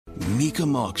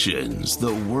Mecum Auctions,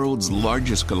 the world's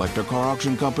largest collector car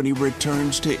auction company,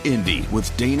 returns to Indy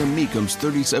with Dana Mecum's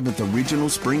 37th Regional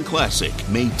Spring Classic,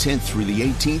 May 10th through the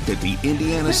 18th at the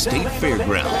Indiana State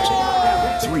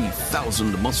Fairgrounds.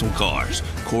 3,000 muscle cars,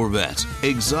 Corvettes,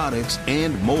 exotics,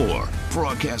 and more.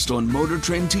 Broadcast on Motor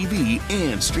Trend TV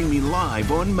and streaming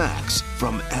live on Max.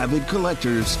 From avid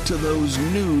collectors to those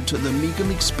new to the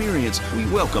Mecum experience, we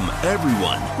welcome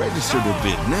everyone. Register to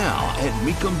bid now at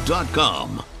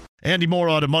Mecum.com. Andy Moore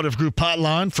Automotive Group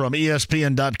Hotline from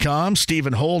ESPN.com.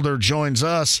 Stephen Holder joins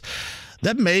us.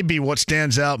 That may be what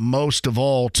stands out most of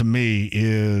all to me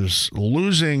is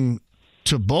losing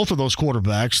to both of those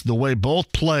quarterbacks, the way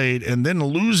both played, and then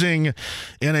losing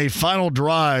in a final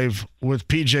drive with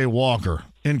P.J. Walker.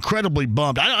 Incredibly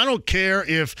bummed. I don't care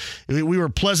if we were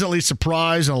pleasantly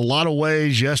surprised in a lot of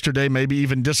ways yesterday, maybe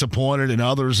even disappointed in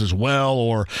others as well,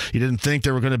 or you didn't think they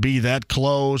were going to be that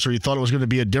close, or you thought it was going to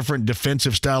be a different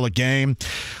defensive style of game.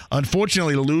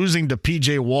 Unfortunately, losing to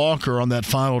P.J. Walker on that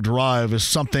final drive is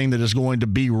something that is going to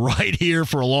be right here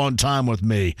for a long time with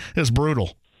me. It's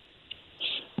brutal.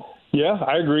 Yeah,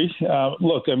 I agree.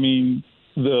 Look, I mean,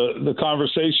 the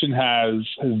conversation has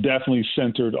definitely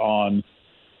centered on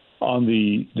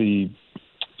the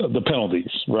penalties,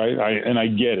 right? I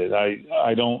get it.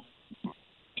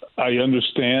 I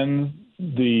understand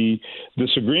the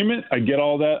disagreement. I get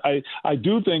all that. I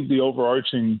do think the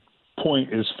overarching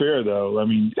point is fair, though. I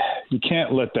mean, you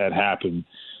can't let that happen.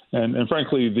 And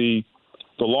frankly, the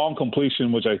long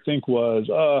completion, which I think was,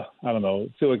 I don't know,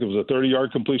 I feel like it was a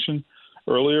 30-yard completion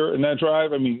earlier in that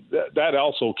drive. I mean, that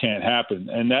also can't happen.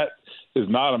 And that is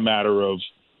not a matter of,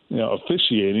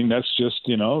 officiating. That's just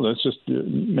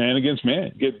man against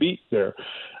man, get beat there.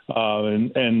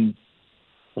 And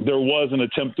there was an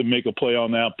attempt to make a play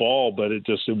on that ball, but it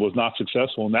was not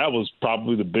successful. And that was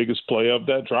probably the biggest play of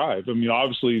that drive. I mean,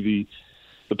 obviously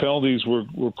the penalties were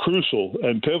crucial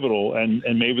and pivotal, and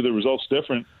maybe the result's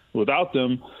different without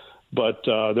them. But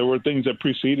there were things that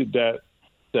preceded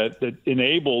that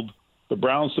enabled the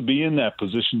Browns to be in that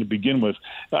position to begin with.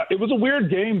 It was a weird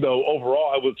game, though,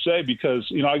 overall, I would say, because,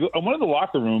 I went in the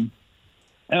locker room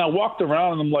and I walked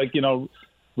around and I'm like,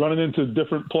 running into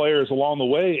different players along the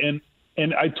way.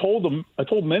 And I told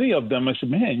many of them, I said,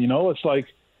 man, it's like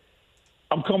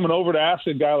I'm coming over to ask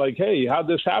a guy like, hey, how'd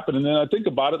this happen? And then I think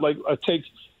about it, like I take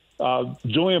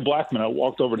Julian Blackman. I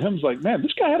walked over to him. I was like, man,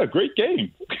 this guy had a great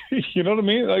game. You know what I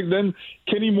mean? Like, then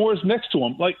Kenny Moore's next to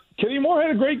him. Like, Kenny Moore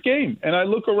had a great game. And I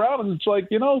look around and it's like,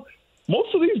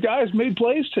 most of these guys made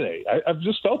plays today. I've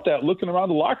just felt that looking around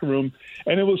the locker room.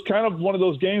 And it was kind of one of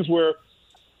those games where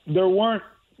there weren't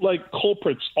like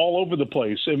culprits all over the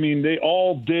place. I mean, they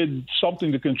all did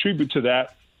something to contribute to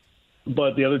that.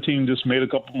 But the other team just made a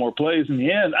couple more plays in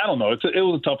the end. I don't know. It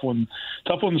was a tough one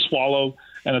to swallow,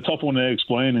 and a tough one to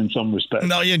explain in some respects.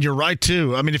 No, and you're right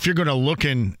too. I mean, if you're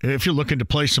looking to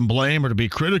place some blame or to be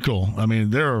critical, I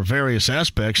mean, there are various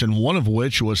aspects, and one of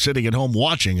which was sitting at home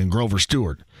watching in Grover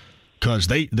Stewart, because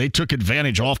they took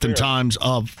advantage oftentimes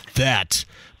of that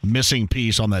missing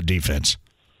piece on that defense.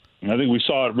 And I think we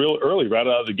saw it real early, right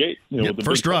out of the gate. With the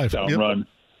first drive run.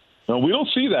 No, we don't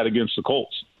see that against the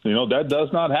Colts. That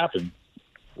does not happen.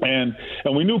 And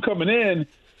we knew coming in,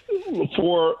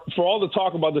 for all the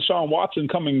talk about Deshaun Watson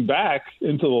coming back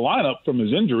into the lineup from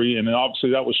his injury, and then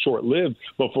obviously that was short-lived,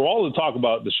 but for all the talk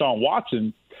about Deshaun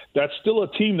Watson, that's still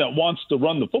a team that wants to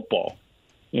run the football.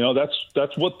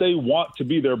 That's what they want to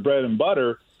be their bread and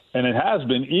butter, and it has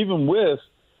been, even with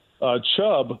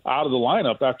Chubb out of the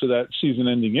lineup after that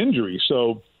season-ending injury.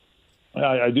 So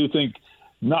I do think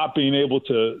not being able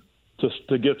to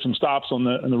get some stops in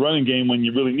the running game when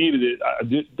you really needed it,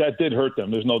 that did hurt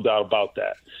them. There's no doubt about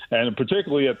that. And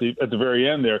particularly at the very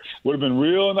end there, would have been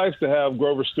real nice to have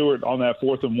Grover Stewart on that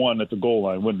 4th and 1 at the goal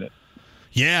line, wouldn't it?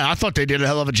 Yeah, I thought they did a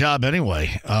hell of a job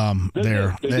anyway.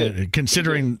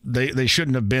 Considering they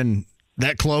shouldn't have been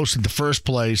that close in the first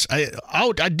place.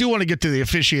 I do want to get to the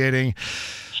officiating.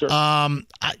 Sure.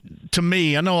 To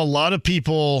me, I know a lot of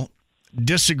people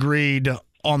disagreed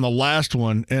on the last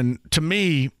one, and to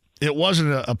me, it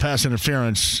wasn't a pass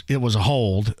interference. It was a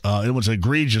hold. It was an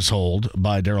egregious hold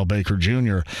by Darrell Baker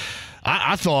Jr.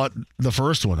 I thought the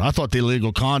first one, I thought the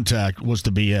illegal contact was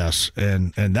the BS,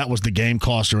 and that was the game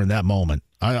coster in that moment.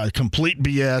 Complete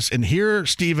BS. And here,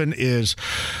 Stephen, is,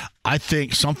 I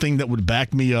think, something that would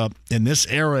back me up in this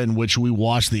era in which we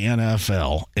watch the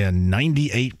NFL, and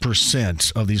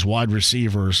 98% of these wide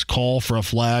receivers call for a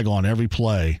flag on every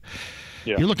play.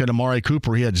 Yeah. You look at Amari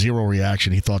Cooper, he had zero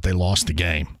reaction. He thought they lost the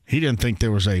game. He didn't think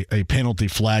there was a penalty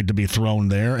flag to be thrown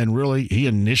there, and really he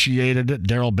initiated it.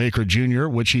 Darrell Baker Jr.,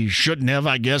 which he shouldn't have,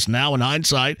 I guess, now in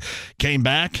hindsight, came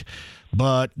back,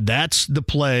 but that's the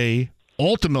play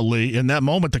ultimately in that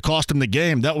moment that cost him the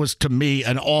game. That was, to me,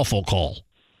 an awful call.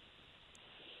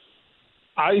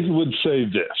 I would say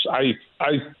this. I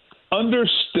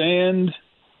understand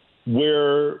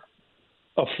where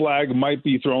a flag might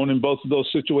be thrown in both of those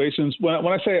situations. When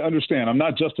I say understand, I'm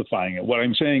not justifying it. What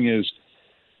I'm saying is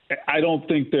I don't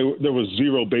think there was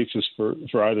zero basis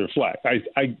for either flag.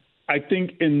 I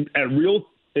think at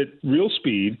real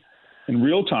speed, in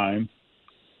real time,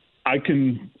 I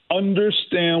can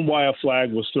understand why a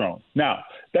flag was thrown. Now,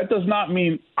 that does not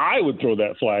mean I would throw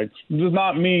that flag. It does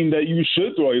not mean that you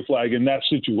should throw a flag in that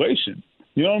situation.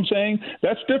 You know what I'm saying?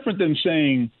 That's different than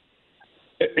saying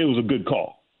it was a good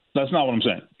call. That's not what I'm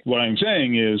saying. What I'm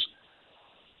saying is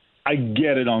I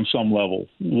get it on some level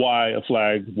why a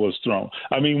flag was thrown.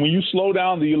 I mean, when you slow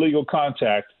down the illegal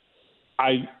contact,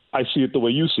 I see it the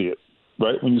way you see it,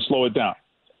 right, when you slow it down.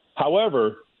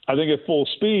 However, I think at full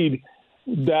speed,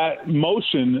 that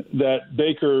motion that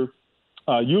Baker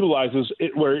utilizes,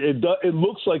 where it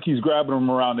looks like he's grabbing him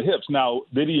around the hips. Now,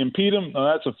 did he impede him?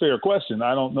 Now, that's a fair question.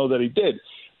 I don't know that he did.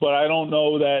 But I don't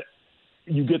know that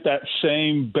you get that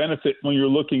same benefit when you're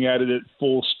looking at it at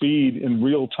full speed in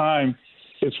real time.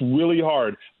 It's really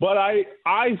hard. But I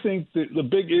think that the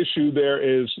big issue there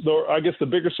is, I guess the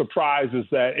bigger surprise is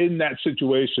that in that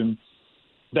situation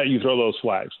that you throw those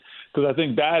flags. Because I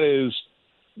think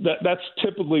that's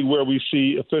typically where we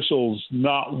see officials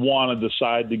not want to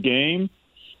decide the game.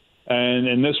 And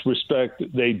in this respect,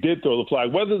 they did throw the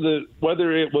flag. Whether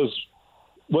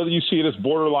you see it as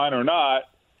borderline or not,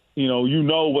 you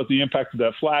know what the impact of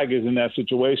that flag is in that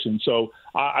situation. So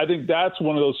I think that's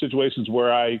one of those situations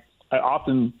where I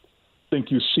often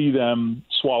think you see them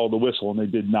swallow the whistle, and they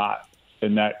did not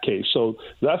in that case. So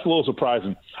that's a little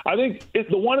surprising. I think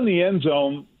the one in the end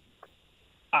zone,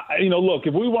 look,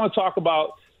 if we want to talk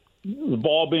about the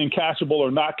ball being catchable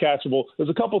or not catchable, there's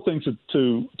a couple things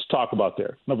to talk about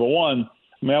there. Number one,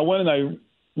 I went and I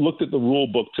looked at the rule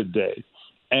book today.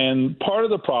 And part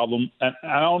of the problem, and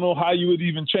I don't know how you would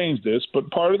even change this, but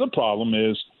part of the problem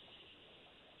is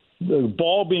the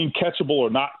ball being catchable or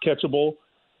not catchable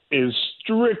is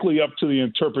strictly up to the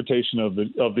interpretation of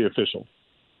the official.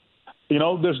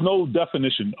 There's no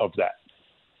definition of that.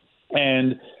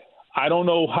 And I don't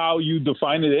know how you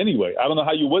define it anyway. I don't know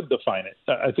how you would define it.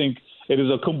 I think it is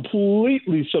a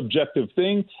completely subjective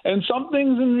thing, and some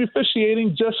things in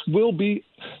officiating just will be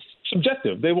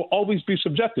subjective. They will always be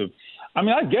subjective.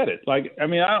 I get it. I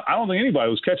don't think anybody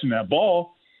was catching that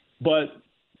ball, but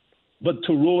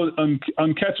to rule it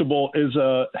uncatchable is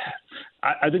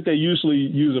I think they usually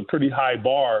use a pretty high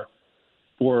bar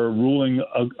for ruling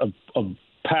a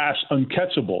pass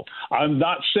uncatchable. I'm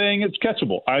not saying it's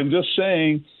catchable. I'm just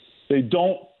saying they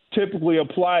don't typically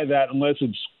apply that unless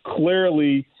it's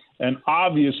clearly and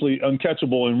obviously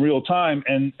uncatchable in real time.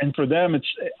 And for them,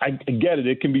 I get it.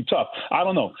 It can be tough. I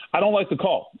don't know. I don't like the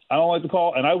call.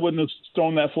 And I wouldn't have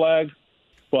thrown that flag.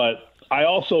 But I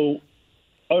also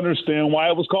understand why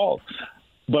it was called.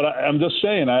 But I'm just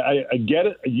saying, I get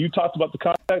it. You talked about the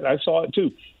contact. I saw it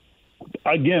too.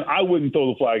 Again, I wouldn't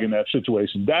throw the flag in that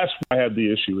situation. That's why I had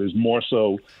the issue, is more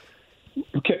so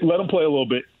let them play a little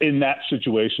bit in that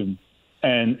situation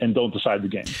and don't decide the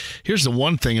game. Here's the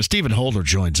one thing, and Stephen Holder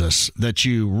joins us, that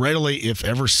you rarely, if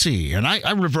ever, see. And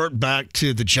I revert back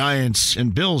to the Giants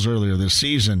and Bills earlier this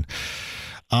season.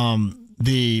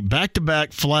 The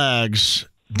back-to-back flags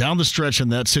down the stretch in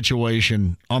that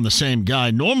situation on the same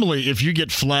guy. Normally, if you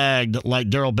get flagged like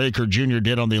Darrell Baker Jr.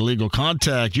 did on the illegal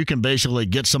contact, you can basically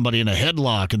get somebody in a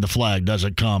headlock and the flag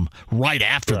doesn't come right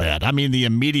after that. The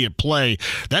immediate play.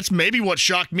 That's maybe what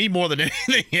shocked me more than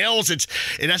anything else.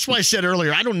 And that's why I said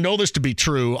earlier, I don't know this to be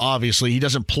true, obviously. He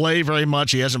doesn't play very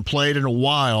much. He hasn't played in a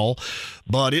while.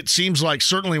 But it seems like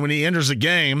certainly when he enters the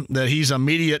game that he's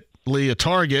immediate a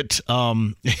target,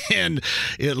 and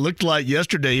it looked like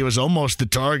yesterday he was almost the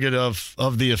target of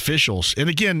the officials. And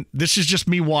again, this is just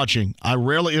me watching. I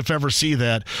rarely, if ever, see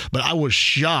that, but I was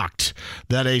shocked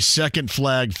that a second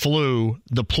flag flew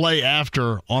the play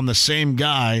after on the same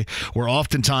guy, where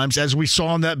oftentimes, as we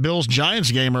saw in that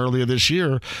Bills-Giants game earlier this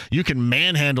year, you can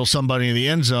manhandle somebody in the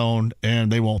end zone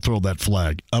and they won't throw that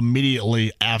flag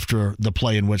immediately after the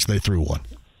play in which they threw one.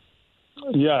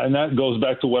 Yeah, and that goes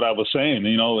back to what I was saying,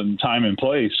 in time and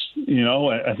place.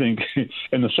 I think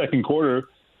in the second quarter,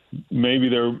 maybe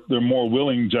they're more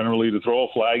willing generally to throw a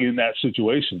flag in that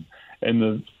situation. In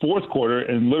the fourth quarter,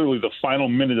 and literally the final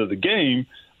minute of the game,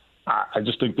 I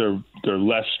just think they're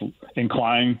less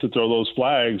inclined to throw those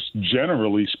flags,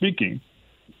 generally speaking.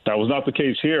 That was not the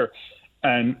case here.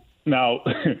 And Now,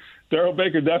 Darrell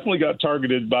Baker definitely got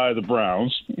targeted by the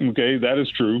Browns. Okay, that is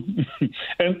true.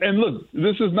 and look,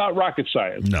 this is not rocket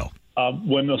science. No.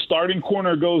 When the starting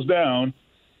corner goes down,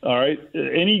 all right,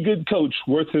 any good coach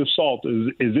worth his salt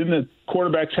is in the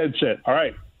quarterback's headset. All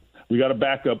right, we got a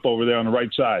backup over there on the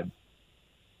right side.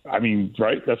 I mean,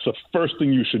 right? That's the first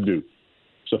thing you should do.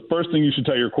 So the first thing you should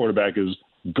tell your quarterback is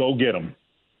go get him.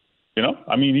 You know,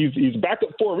 I mean, he's back up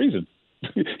for a reason.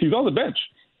 He's on the bench,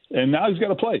 and now he's got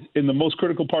to play in the most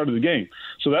critical part of the game.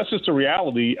 So that's just a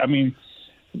reality. I mean,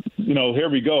 you know, here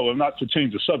we go. I'm not to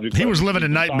change the subject. He was living a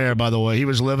nightmare, by the way. He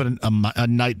was living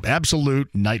a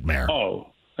absolute nightmare. Oh,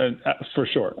 and, for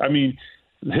sure. I mean,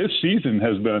 his season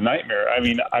has been a nightmare. I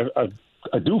mean,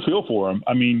 I do feel for him.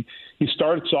 I mean, he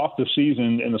starts off the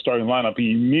season in the starting lineup.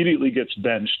 He immediately gets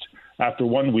benched after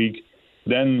 1 week.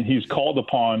 Then he's called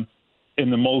upon in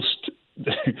the most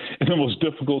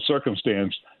difficult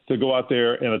circumstance to go out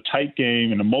there in a tight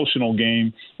game, an emotional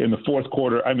game in the fourth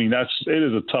quarter. I mean, it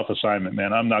is a tough assignment,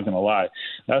 man. I'm not going to lie.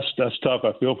 That's tough.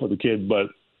 I feel for the kid, but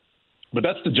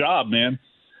that's the job, man.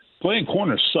 Playing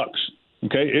corner sucks.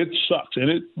 Okay, it sucks, and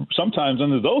it sometimes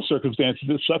under those circumstances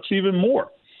it sucks even more.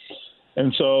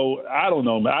 And so I don't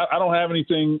know, man. I don't have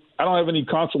anything. I don't have any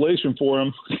consolation for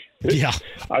him. Yeah,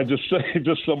 I just say,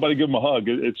 somebody give him a hug.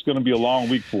 It's going to be a long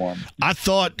week for him. I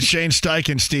thought Shane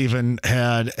Steichen, Stephen,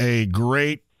 had a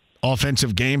great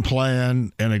offensive game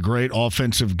plan and a great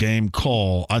offensive game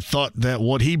call. I thought that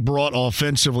what he brought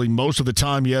offensively most of the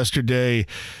time yesterday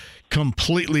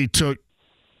completely took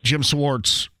Jim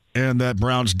Schwartz and that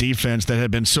Browns defense that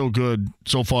had been so good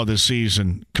so far this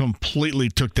season, completely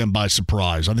took them by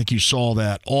surprise. I think you saw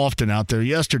that often out there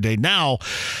yesterday. Now,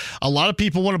 a lot of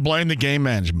people want to blame the game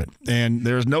management, and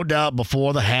there's no doubt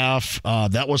before the half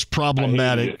that was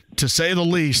problematic, to say the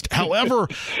least. However,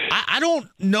 I don't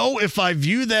know if I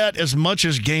view that as much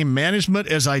as game management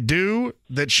as I do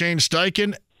that Shane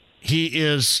Steichen. He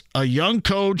is a young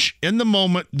coach in the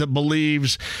moment that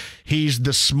believes he's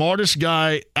the smartest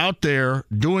guy out there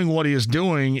doing what he is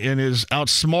doing and is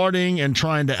outsmarting and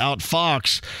trying to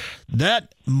outfox.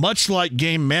 That, much like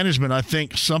game management, I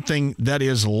think something that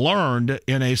is learned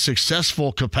in a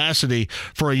successful capacity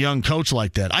for a young coach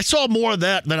like that. I saw more of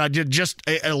that than I did just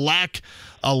a lack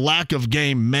of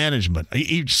game management.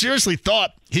 He seriously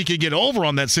thought he could get over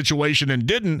on that situation and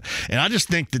didn't. And I just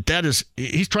think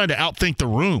he's trying to outthink the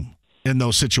room in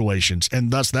those situations.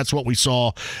 And thus, that's what we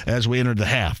saw as we entered the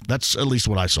half. That's at least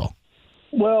what I saw.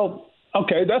 Well,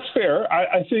 okay, that's fair.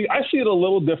 I see it a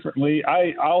little differently.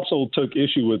 I also took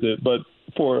issue with it, but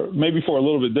for a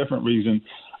little bit different reason.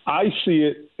 I see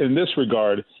it in this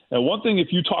regard. And one thing, if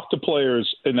you talk to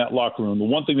players in that locker room, the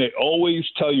one thing they always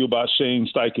tell you about Shane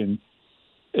Steichen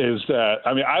is that,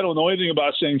 I mean, I don't know anything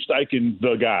about Shane Steichen,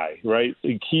 the guy, right?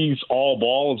 He's all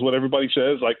ball is what everybody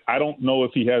says. Like, I don't know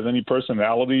if he has any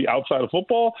personality outside of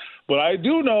football, but I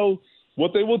do know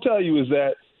what they will tell you is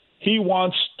that he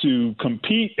wants to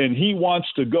compete and he wants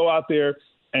to go out there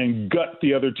and gut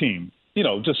the other team, you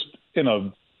know, just in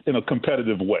a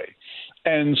competitive way.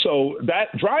 And so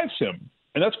that drives him,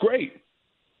 and that's great.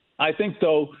 I think,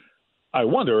 though, I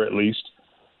wonder at least,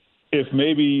 if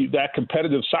maybe that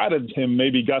competitive side of him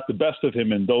maybe got the best of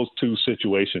him in those two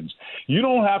situations. You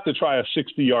don't have to try a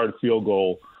 60-yard field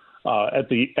goal at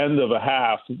the end of a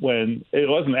half when it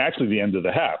wasn't actually the end of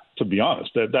the half, to be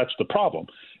honest. That's the problem.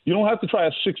 You don't have to try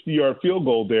a 60-yard field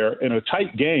goal there in a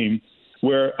tight game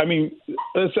where, I mean,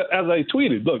 as I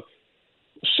tweeted, look,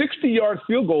 60-yard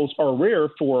field goals are rare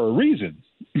for a reason,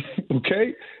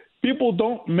 okay? People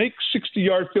don't make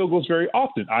 60-yard field goals very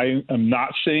often. I am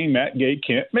not saying Matt Gay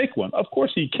can't make one. Of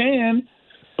course he can,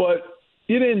 but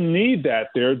you didn't need that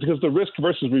there because the risk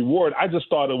versus reward, I just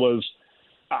thought it was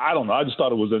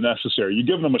unnecessary. You're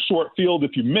giving them a short field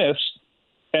if you miss,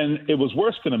 and it was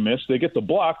worse than a miss. They get the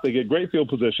block. They get great field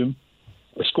position.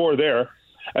 They score there.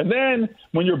 And then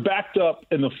when you're backed up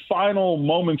in the final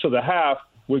moments of the half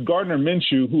with Gardner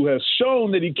Minshew, who has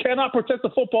shown that he cannot protect the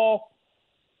football,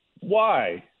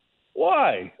 why?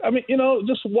 Why? I mean, you know,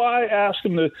 just why ask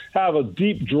him to have a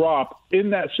deep drop in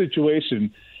that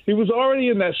situation? He was already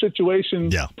in that situation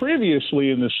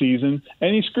previously in the season,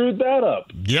 and he screwed that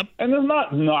up. Yep. And they're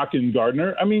not knocking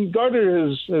Gardner. I mean, Gardner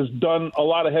has done a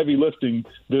lot of heavy lifting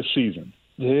this season,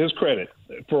 to his credit.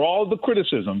 For all the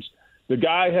criticisms, the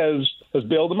guy has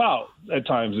bailed him out at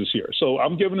times this year. So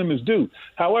I'm giving him his due.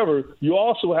 However, you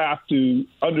also have to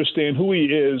understand who he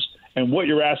is and what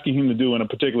you're asking him to do in a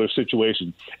particular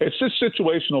situation. It's just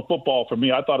situational football for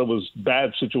me. I thought it was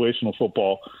bad situational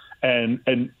football and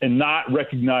not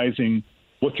recognizing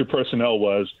what your personnel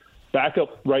was.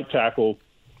 Backup right tackle,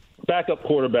 backup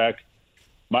quarterback,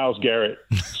 Myles Garrett,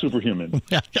 superhuman.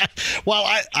 Well,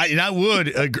 I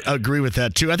would agree with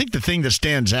that, too. I think the thing that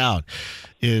stands out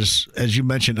is, as you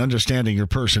mentioned, understanding your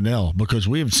personnel, because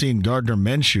we have seen Gardner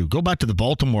Minshew. Go back to the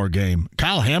Baltimore game.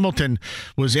 Kyle Hamilton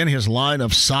was in his line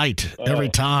of sight every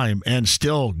time and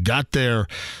still got there.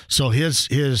 So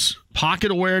his pocket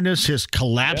awareness, his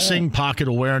collapsing pocket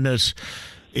awareness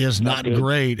is not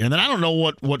great. And then I don't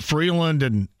know what Freeland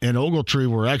and Ogletree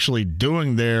were actually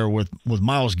doing there with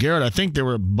Myles Garrett. I think they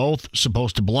were both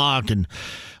supposed to block, and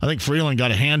I think Freeland got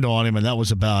a hand on him, and that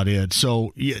was about it.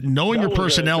 So knowing your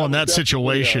personnel in that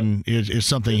situation is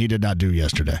something he did not do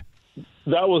yesterday.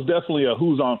 That was definitely a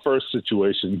who's on first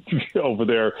situation over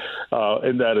there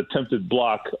in that attempted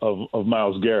block of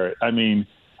Myles Garrett. I mean,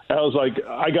 I was like,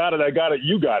 I got it,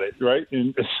 you got it, right?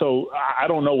 And so I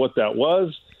don't know what that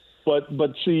was.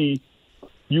 But see,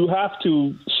 you have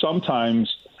to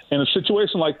sometimes, in a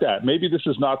situation like that, maybe this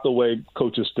is not the way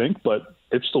coaches think, but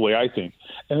it's the way I think.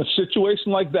 In a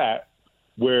situation like that,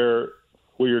 where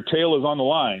your tail is on the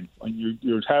line and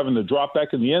you're having to drop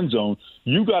back in the end zone,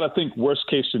 you got to think worst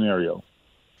case scenario.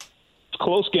 It's a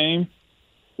close game,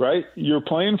 right? You're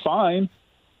playing fine.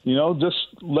 Just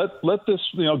let this,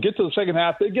 get to the second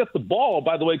half. They get the ball,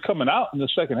 by the way, coming out in the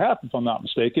second half, if I'm not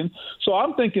mistaken. So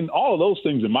I'm thinking all of those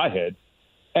things in my head.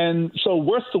 And so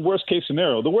what's the worst case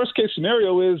scenario? The worst case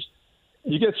scenario is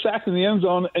you get sacked in the end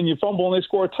zone and you fumble and they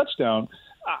score a touchdown.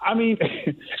 I mean,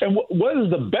 and what is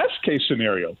the best case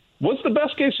scenario? What's the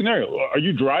best case scenario? Are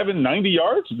you driving 90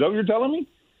 yards? Is that what you're telling me?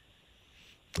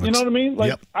 You know what I mean?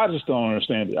 Like, I just don't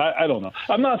understand it. I don't know.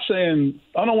 I'm not saying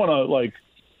 – I don't want to,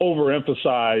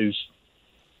 overemphasize,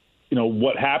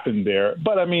 what happened there.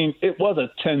 But, I mean, it was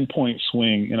a 10-point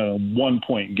swing in a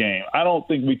 1-point game. I don't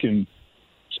think we can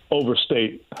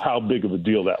overstate how big of a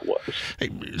deal that was. Hey,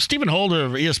 Stephen Holder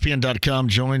of ESPN.com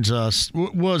joins us.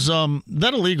 Was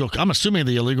that illegal? I'm assuming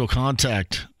the illegal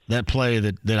contact, that play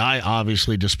that I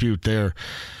obviously dispute there,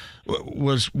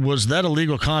 was that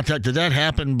illegal contact? Did that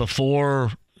happen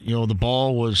before, the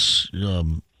ball was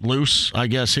loose, I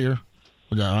guess, here?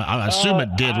 I assume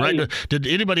it did, right? Did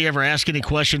anybody ever ask any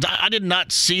questions? I did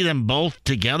not see them both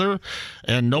together,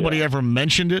 and nobody ever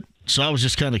mentioned it, so I was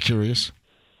just kind of curious.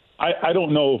 I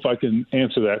don't know if I can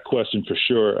answer that question for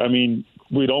sure. I mean,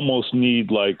 we'd almost need,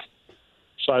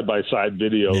 side-by-side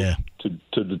video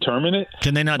to determine it.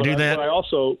 Can they not do that? But I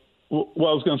also – I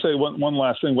was going to say one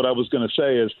last thing. What I was going to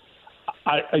say is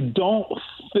I don't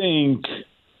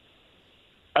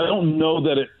know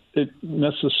that it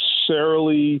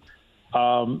necessarily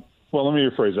let me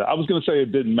rephrase that. I was going to say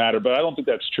it didn't matter, but I don't think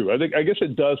that's true. I guess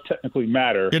it does technically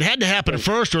matter. It had to happen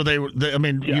first, or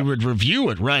you would review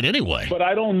it right anyway. But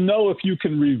I don't know if you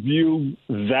can review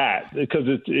that because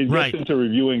it gets into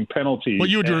reviewing penalties. Well,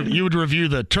 you would review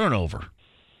the turnover.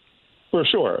 For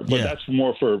sure, but that's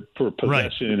more for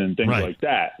possession and things like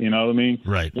that. You know what I mean?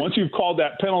 Right. Once you've called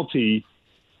that penalty,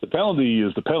 the penalty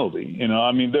is the penalty.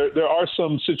 I mean, there are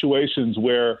some situations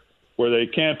where they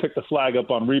can pick the flag up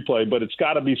on replay, but it's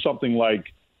got to be something like,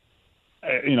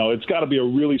 it's got to be a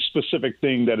really specific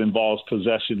thing that involves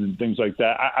possession and things like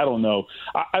that. I don't know.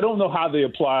 I don't know how they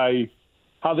apply,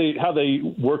 how they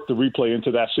work the replay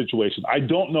into that situation. I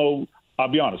don't know. I'll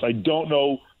be honest. I don't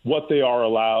know what they are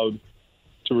allowed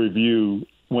to review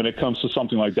when it comes to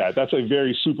something like that. That's a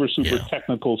very super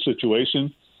technical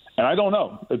situation. And I don't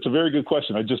know. It's a very good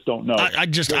question. I just don't know.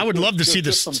 I would love to see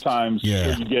this sometimes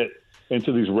when you get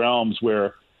into these realms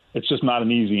where it's just not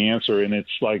an easy answer, and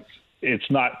it's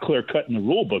not clear cut in the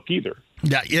rule book either.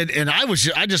 Yeah, and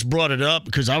I just brought it up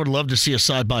because I would love to see a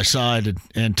side by side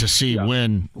and to see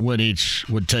when each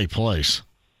would take place,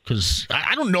 because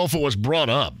I don't know if it was brought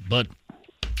up, but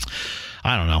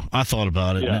I don't know. I thought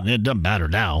about it, and it doesn't matter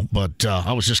now, but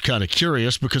I was just kind of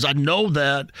curious because I know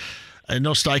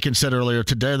Steichen said earlier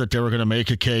today that they were going to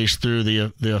make a case through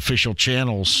the official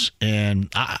channels, and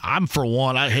I'm for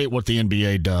one, I hate what the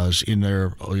NBA does in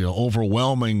their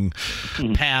overwhelming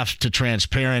path to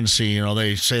transparency.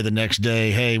 They say the next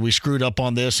day, "Hey, we screwed up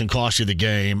on this and cost you the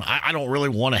game." I don't really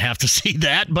want to have to see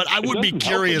that, but I would be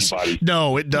curious.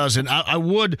 No, it doesn't. I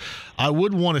would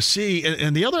want to see.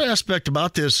 And the other aspect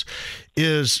about this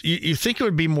is you think it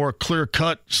would be more clear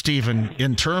cut, Stephen,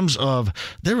 in terms of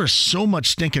there is so much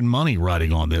stinking money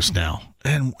riding on this now.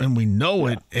 And we know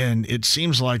it, and it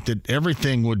seems like that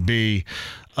everything would be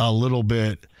a little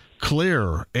bit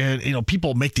clearer. And,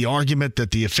 people make the argument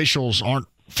that the officials aren't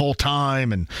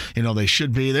full-time and, they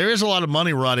should be. There is a lot of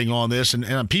money riding on this,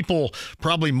 and people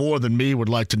probably more than me would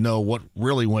like to know what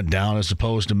really went down as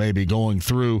opposed to maybe going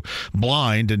through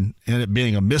blind and it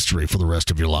being a mystery for the rest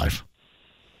of your life.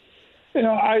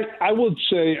 I would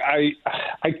say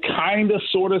I kind of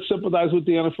sort of sympathize with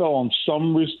the NFL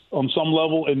on some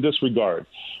level in this regard.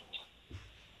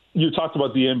 You talked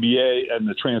about the NBA and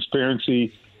the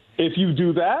transparency. If you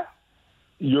do that,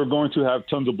 you're going to have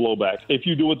tons of blowback. If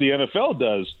you do what the NFL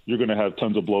does, you're going to have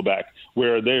tons of blowback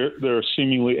where there's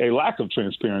seemingly a lack of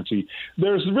transparency.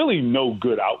 There's really no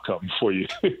good outcome for you.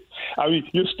 I mean,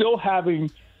 you're still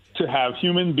having to have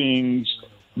human beings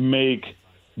make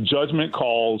judgment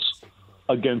calls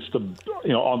against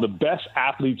on the best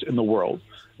athletes in the world.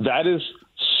 That is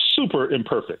super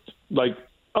imperfect, like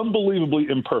unbelievably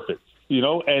imperfect,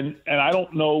 and I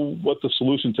don't know what the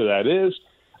solution to that is.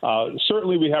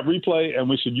 Certainly we have replay, and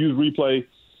we should use replay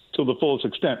to the fullest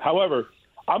extent. However,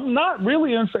 I'm not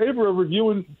really in favor of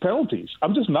reviewing penalties.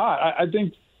 I'm just not. I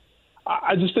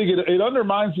just think it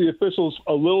undermines the officials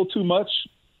a little too much,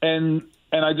 and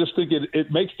I just think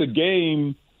it makes the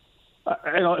game.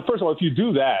 First of all, if you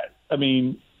do that, I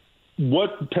mean,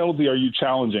 what penalty are you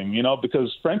challenging?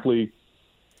 Because frankly,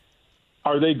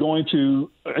 are they going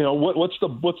to? What's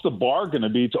the bar going to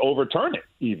be to overturn it?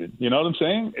 Even, you know what I'm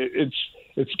saying?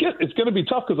 It's going to be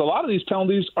tough because a lot of these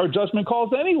penalties are judgment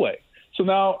calls anyway. So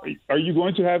now, are you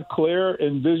going to have clear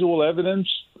and visual evidence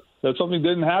that something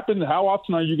didn't happen? How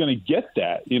often are you going to get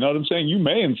that? You know what I'm saying? You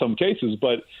may in some cases,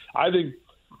 but I think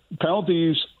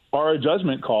penalties are a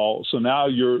judgment call. So now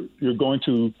you're going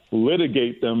to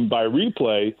litigate them by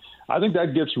replay. I think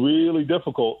that gets really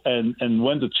difficult. And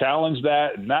when to challenge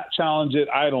that and not challenge it,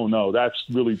 I don't know. That's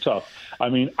really tough. I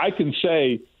mean, I can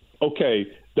say,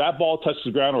 okay, that ball touched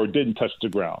the ground or it didn't touch the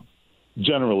ground,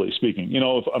 generally speaking.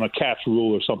 If on a catch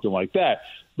rule or something like that,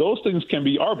 those things can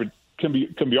be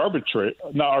arbitrary,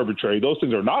 not arbitrary. Those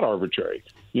things are not arbitrary,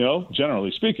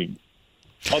 generally speaking.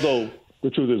 Although the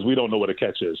truth is we don't know what a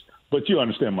catch is. But you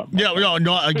understand my Yeah,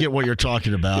 no, I get what you're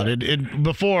talking about. Yeah.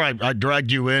 Before I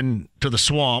dragged you in to the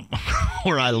swamp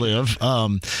where I live,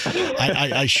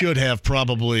 I should have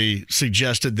probably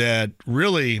suggested that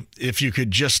really if you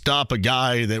could just stop a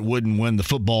guy that wouldn't win the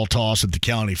football toss at the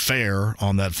county fair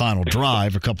on that final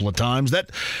drive a couple of times,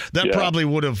 that probably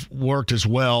would have worked as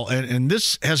well. And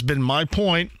this has been my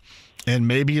point, and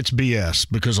maybe it's BS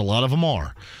because a lot of them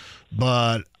are.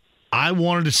 But I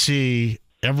wanted to see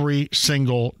every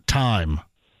single time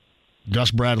Gus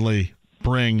Bradley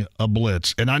bring a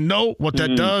blitz. And I know what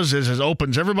that does is it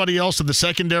opens everybody else in the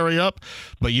secondary up,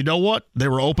 but you know what? They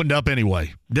were opened up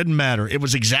anyway. Didn't matter. It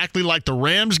was exactly like the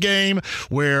Rams game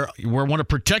where we want to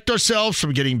protect ourselves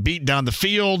from getting beat down the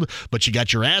field, but you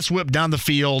got your ass whipped down the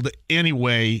field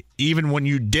anyway, even when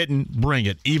you didn't bring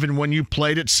it, even when you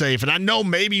played it safe. And I know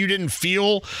maybe you didn't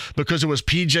feel because it was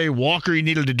P.J. Walker you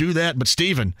needed to do that, but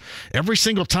Steven, every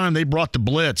single time they brought the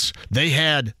blitz, they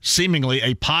had seemingly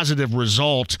a positive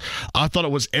result. I thought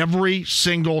it was every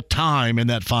single time in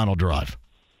that final drive.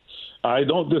 I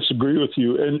don't disagree with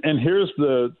you. And here's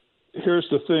the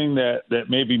thing that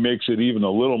maybe makes it even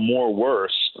a little more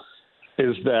worse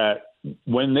is that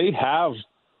when they have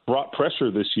brought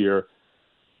pressure this year,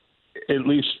 at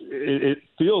least it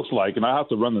feels like, and I have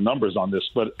to run the numbers on this,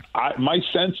 but my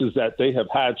sense is that they have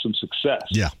had some success.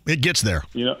 Yeah, it gets there.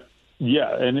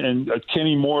 Yeah, and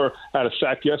Kenny Moore had a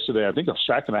sack yesterday. I think a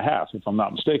sack and a half, if I'm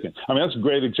not mistaken. I mean, that's a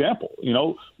great example.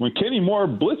 When Kenny Moore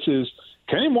blitzes,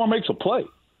 Kenny Moore makes a play.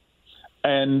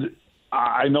 And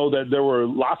I know that there were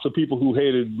lots of people who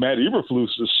hated Matt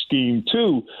Eberflus's scheme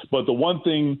too, but the one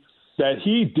thing that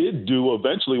he did do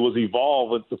eventually was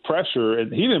evolve with the pressure,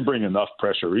 and he didn't bring enough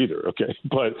pressure either, okay?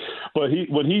 But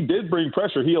when he did bring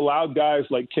pressure, he allowed guys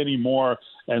like Kenny Moore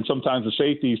and sometimes the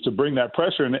safeties to bring that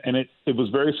pressure, and it was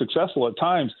very successful at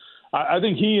times. I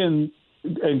think he and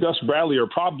Gus Bradley are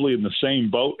probably in the same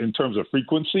boat in terms of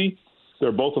frequency.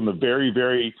 They're both on the very,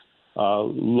 very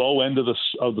low end of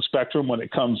the spectrum when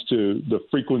it comes to the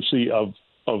frequency of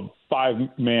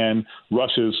 5-man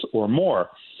rushes or more.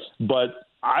 But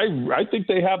I think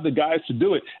they have the guys to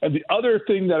do it. And the other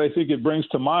thing that I think it brings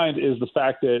to mind is the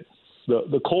fact that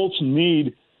the Colts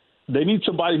need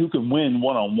somebody who can win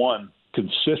one-on-one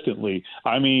consistently.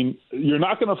 I mean, you're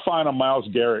not going to find a Myles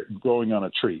Garrett growing on a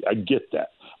tree. I get that.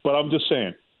 But I'm just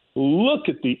saying, look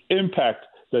at the impact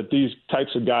that these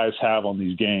types of guys have on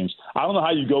these games. I don't know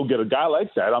how you go get a guy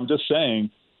like that. I'm just saying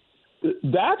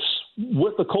that's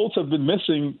what the Colts have been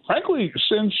missing, frankly,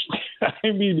 since,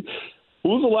 I mean, who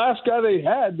was the last guy they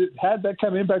had that had that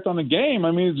kind of impact on the game?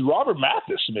 I mean, it's Robert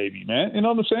Mathis, maybe, man. You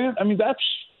know what I'm saying? I mean, that's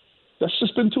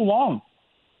just been too long.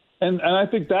 And I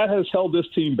think that has held this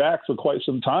team back for quite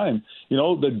some time.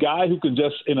 The guy who can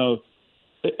just, in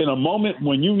a moment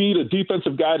when you need a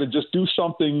defensive guy to just do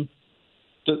something,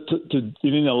 to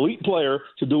an elite player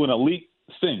to do an elite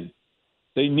thing.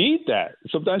 They need that.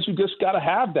 Sometimes you just got to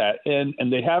have that,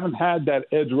 and they haven't had that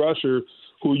edge rusher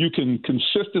who you can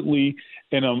consistently,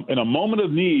 in a moment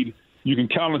of need, you can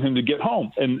count on him to get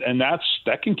home, and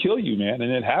that can kill you, man,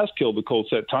 and it has killed the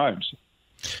Colts at times.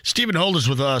 Stephen Holder's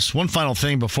with us. One final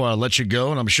thing before I let you go,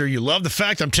 and I'm sure you love the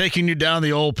fact I'm taking you down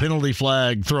the old penalty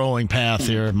flag throwing path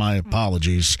here. My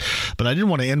apologies. But I did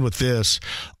want to end with this.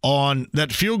 On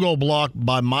that field goal block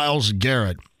by Myles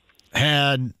Garrett,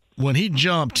 when he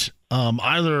jumped,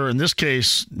 either in this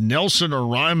case, Nelson or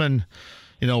Ryman,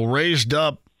 raised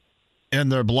up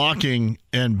and they're blocking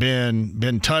and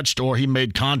been touched, or he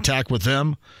made contact with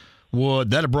them,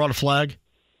 would that have brought a flag?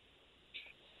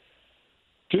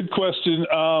 Good question.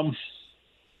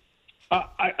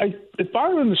 If I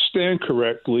understand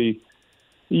correctly,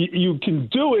 you can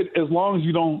do it as long as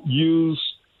you don't use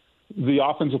the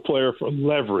offensive player for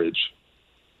leverage.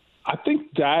 I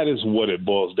think that is what it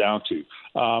boils down to.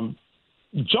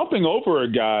 Jumping over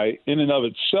a guy in and of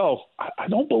itself, I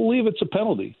don't believe it's a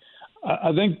penalty.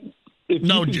 I think if you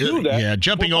can do that,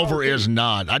 jumping over is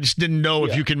not. I just didn't know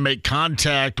if you can make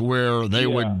contact where they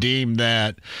would deem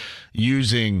that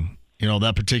using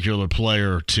that particular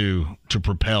player to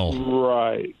propel.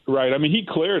 Right. I mean, he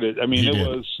cleared it. I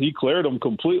mean, he cleared him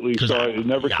completely, so it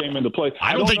never came into play.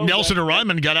 I don't think Nelson or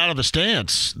Ryman got out of the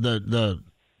stance, the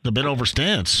bent over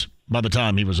stance by the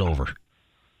time he was over.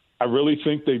 I really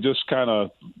think they just kind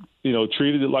of,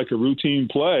 treated it like a routine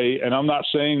play, and I'm not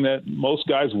saying that most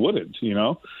guys wouldn't,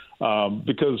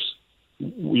 because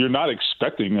you're not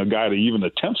expecting a guy to even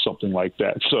attempt something like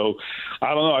that. So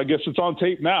I don't know. I guess it's on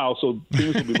tape now, so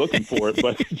teams will be looking for it.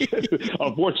 But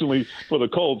unfortunately for the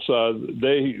Colts,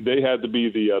 they had to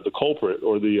be the culprit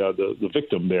or the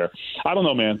victim there. I don't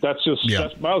know, man. That's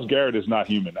Myles Garrett is not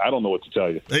human. I don't know what to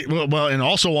tell you. Well, and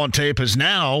also on tape is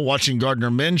now watching Gardner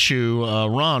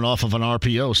Minshew run off of an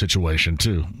RPO situation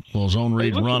too. Well, zone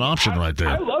read run option right there.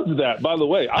 I loved that, by the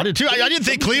way. I did too. I didn't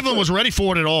think Cleveland was ready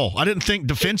for it at all. I didn't think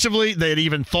defensively they had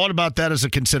even thought about that as a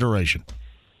consideration.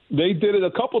 They did it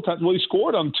a couple times. Well, he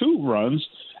scored on two runs.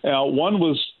 One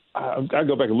was, I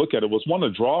go back and look at it, was one a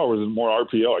draw or was it more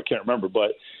RPO? I can't remember.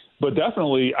 But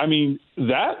definitely, I mean,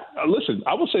 listen,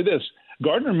 I will say this.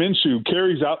 Gardner Minshew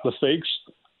carries out the fakes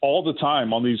all the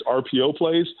time on these RPO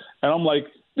plays. And I'm like,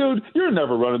 dude, you're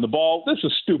never running the ball. This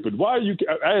is stupid. Why are you?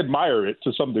 I admire it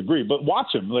to some degree, but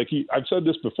watch him. I've said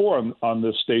this before on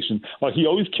this station. He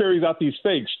always carries out these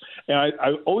fakes, and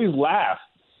I always laugh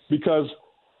because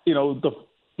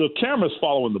the camera's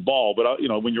following the ball, but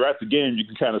when you're at the game, you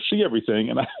can kind of see everything,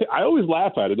 and I always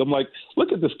laugh at it. I'm like,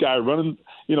 look at this guy running,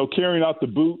 carrying out the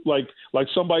boot like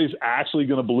somebody's actually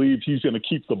going to believe he's going to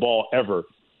keep the ball ever.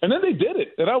 And then they did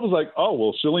it, and I was like, oh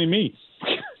well, silly me.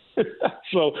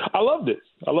 So I loved it.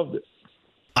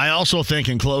 I also think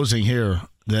in closing here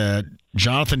that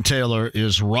Jonathan Taylor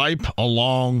is ripe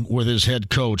along with his head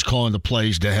coach calling the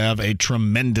plays to have a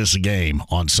tremendous game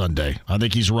on Sunday. I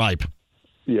think he's ripe.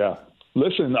 Yeah.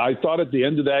 Listen, I thought at the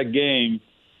end of that game,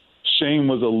 Shane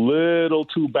was a little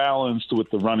too balanced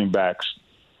with the running backs.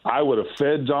 I would have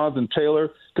fed Jonathan Taylor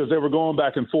because they were going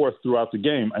back and forth throughout the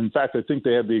game. In fact, I think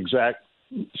they had the exact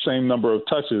same number of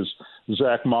touches,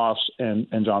 Zach Moss and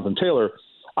Jonathan Taylor.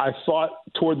 I thought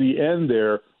toward the end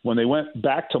there, when they went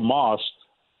back to Moss,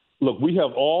 look, we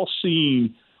have all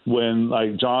seen when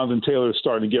Jonathan Taylor is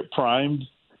starting to get primed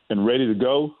and ready to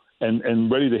go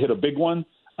and ready to hit a big one.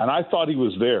 And I thought he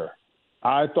was there.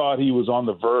 I thought he was on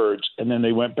the verge. And then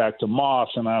they went back to Moss,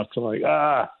 and I was like,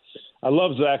 I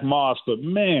love Zach Moss, but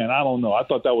man, I don't know. I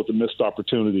thought that was a missed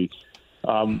opportunity.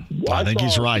 I think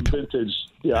he's ripe.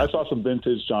 I saw some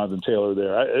vintage Jonathan Taylor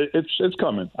there. It's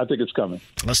coming. I think it's coming.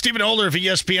 Stephen Holder of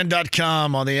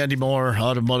ESPN.com on the Andy Moore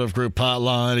Automotive Group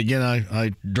hotline. Again,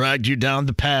 I dragged you down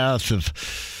the path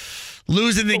of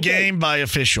losing the game by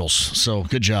officials. So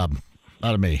good job.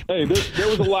 Out of me. Hey, there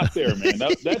was a lot there, man.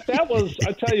 That was,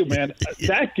 I tell you, man,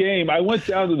 that game, I went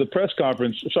down to the press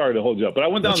conference. Sorry to hold you up, but I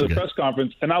went down to the press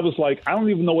conference, and I was like, I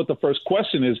don't even know what the first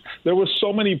question is. There were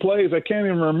so many plays, I can't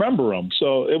even remember them.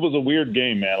 So it was a weird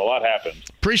game, man. A lot happened.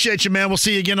 Appreciate you, man. We'll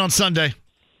see you again on Sunday.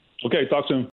 Okay, talk soon.